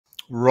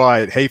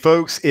Right, hey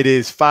folks, it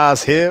is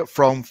Faz here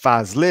from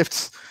Faz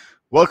Lifts.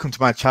 Welcome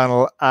to my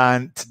channel,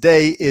 and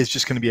today is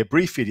just going to be a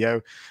brief video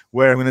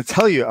where I'm going to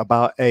tell you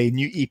about a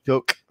new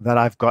ebook that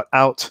I've got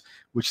out,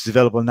 which is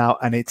available now,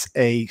 and it's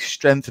a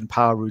strength and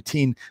power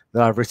routine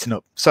that I've written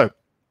up. So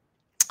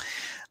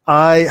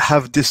I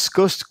have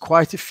discussed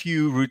quite a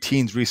few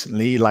routines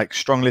recently, like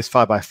Strong List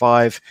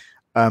 5x5,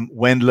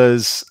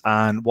 Wendler's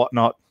and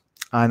whatnot,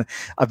 and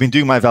I've been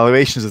doing my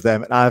evaluations of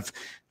them, and I've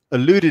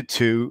alluded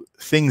to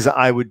things that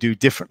I would do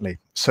differently.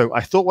 So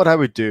I thought what I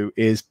would do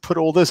is put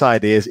all those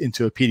ideas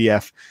into a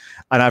PDF,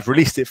 and I've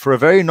released it for a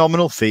very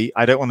nominal fee.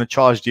 I don't want to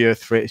charge the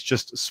earth for it. It's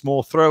just a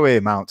small throwaway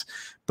amount,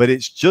 but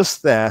it's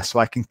just there so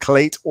I can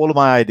collate all of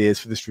my ideas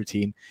for this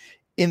routine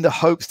in the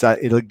hopes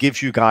that it'll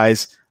give you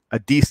guys a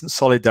decent,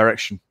 solid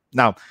direction.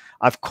 Now,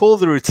 I've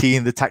called the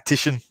routine the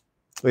Tactician,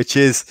 which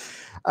is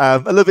a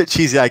little bit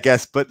cheesy, I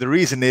guess, but the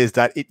reason is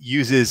that it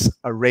uses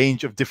a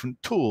range of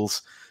different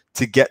tools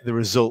to get the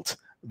result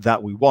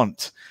that we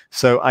want.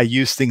 So I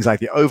use things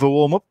like the over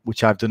warm-up,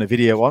 which I've done a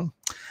video on.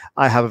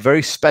 I have a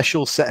very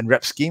special set and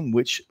rep scheme,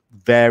 which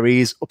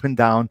varies up and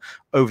down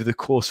over the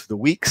course of the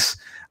weeks.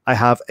 I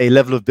have a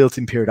level of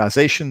built-in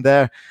periodization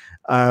there.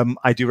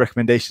 I do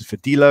recommendations for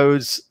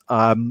deloads.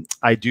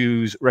 I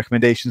do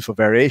recommendations for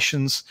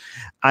variations.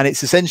 And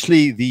it's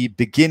essentially the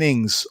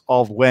beginnings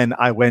of when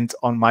I went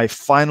on my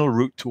final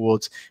route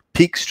towards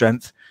peak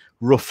strength,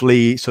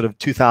 roughly sort of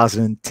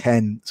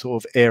 2010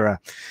 sort of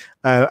era.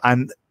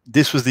 And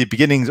this was the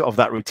beginnings of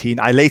that routine.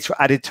 I later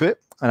added to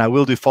it, and I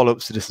will do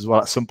follow-ups to this as well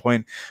at some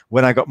point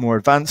when I got more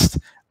advanced,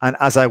 and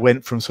as I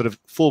went from sort of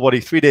full body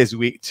 3 days a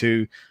week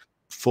to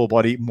full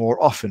body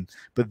more often.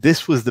 But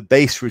this was the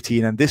base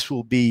routine, and this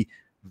will be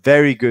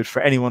very good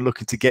for anyone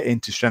looking to get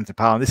into strength and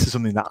power. And this is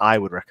something that I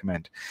would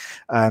recommend.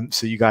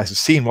 So you guys have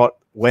seen what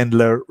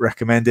Wendler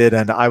recommended,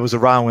 and I was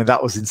around when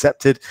that was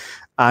incepted.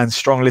 And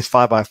Strong List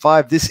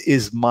 5x5, this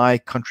is my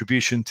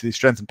contribution to the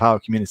strength and power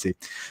community.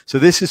 So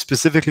this is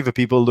specifically for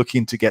people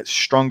looking to get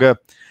stronger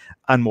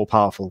and more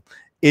powerful.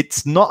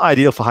 It's not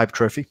ideal for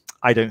hypertrophy,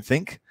 I don't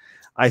think.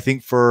 I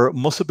think for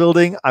muscle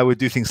building, I would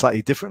do things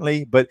slightly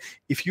differently. But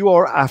if you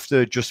are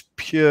after just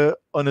pure,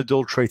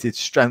 unadulterated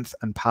strength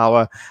and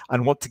power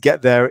and want to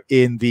get there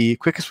in the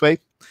quickest way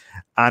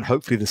and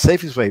hopefully the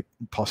safest way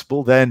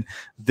possible, then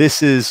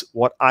this is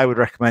what I would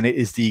recommend. It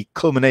is the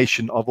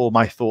culmination of all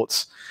my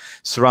thoughts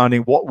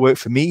surrounding what worked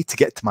for me to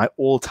get to my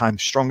all-time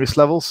strongest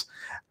levels,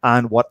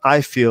 and what I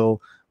feel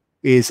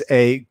is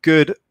a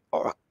good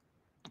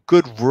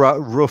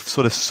rough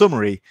sort of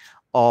summary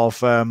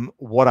of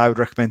what I would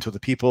recommend to other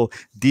people,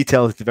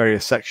 detailed into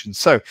various sections.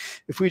 So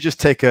if we just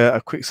take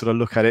a quick sort of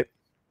look at it,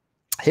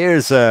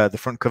 here's the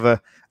front cover,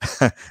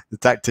 the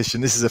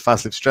Tactician. This is a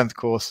Fast Lift Strength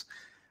course.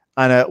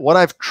 And what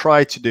I've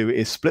tried to do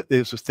is split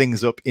these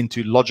things up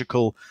into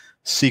logical,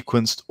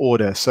 sequenced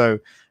order. So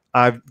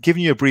I've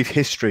given you a brief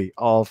history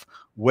of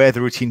where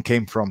the routine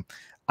came from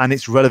and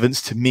its relevance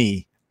to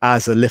me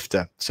as a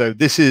lifter. So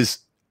this is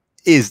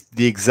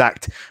the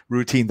exact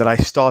routine that I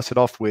started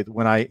off with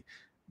when I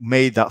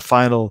made that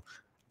final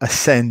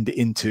ascend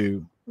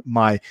into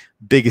my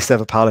biggest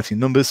ever powerlifting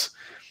numbers.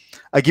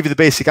 I give you the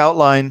basic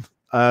outline,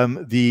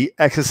 the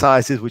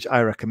exercises which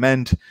I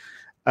recommend,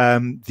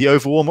 the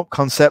over warm-up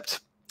concept.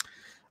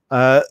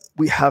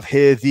 We have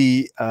here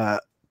the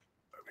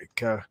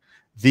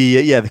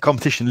the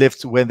competition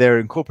lifts when they're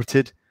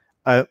incorporated.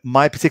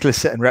 My particular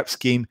set and rep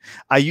scheme,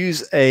 I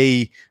use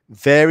a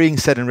varying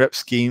set and rep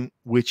scheme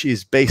which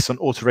is based on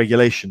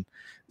auto-regulation.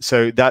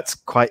 So that's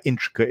quite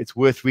intricate. It's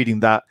worth reading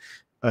that,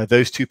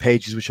 those 2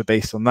 pages which are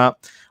based on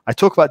that. I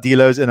talk about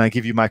deloads and I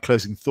give you my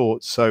closing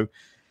thoughts. So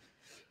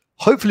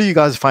hopefully you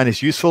guys find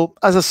this useful.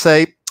 As I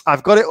say,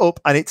 I've got it up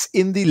and it's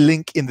in the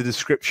link in the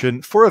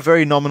description for a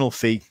very nominal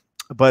fee.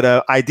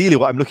 But ideally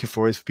what I'm looking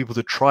for is for people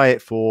to try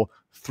it for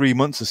 3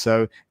 months or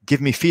so, give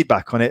me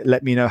feedback on it,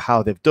 let me know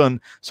how they've done.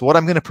 So what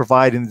I'm going to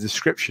provide in the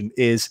description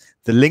is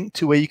the link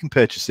to where you can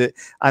purchase it,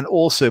 and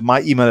also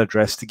my email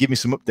address to give me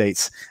some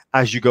updates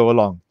as you go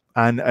along,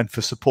 and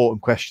for support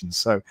and questions.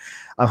 So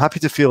I'm happy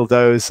to field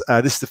those.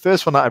 This is the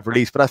first one that I've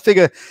released, but I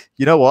figure,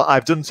 you know what,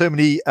 I've done so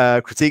many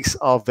critiques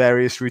of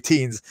various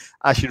routines,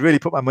 I should really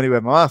put my money where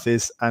my mouth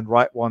is and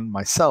write one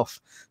myself.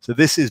 So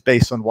this is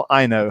based on what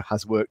I know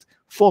has worked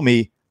for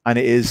me, and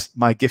it is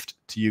my gift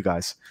to you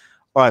guys.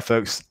 All right,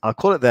 folks, I'll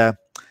call it there.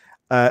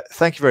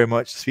 Thank you very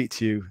much. Speak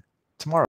to you tomorrow.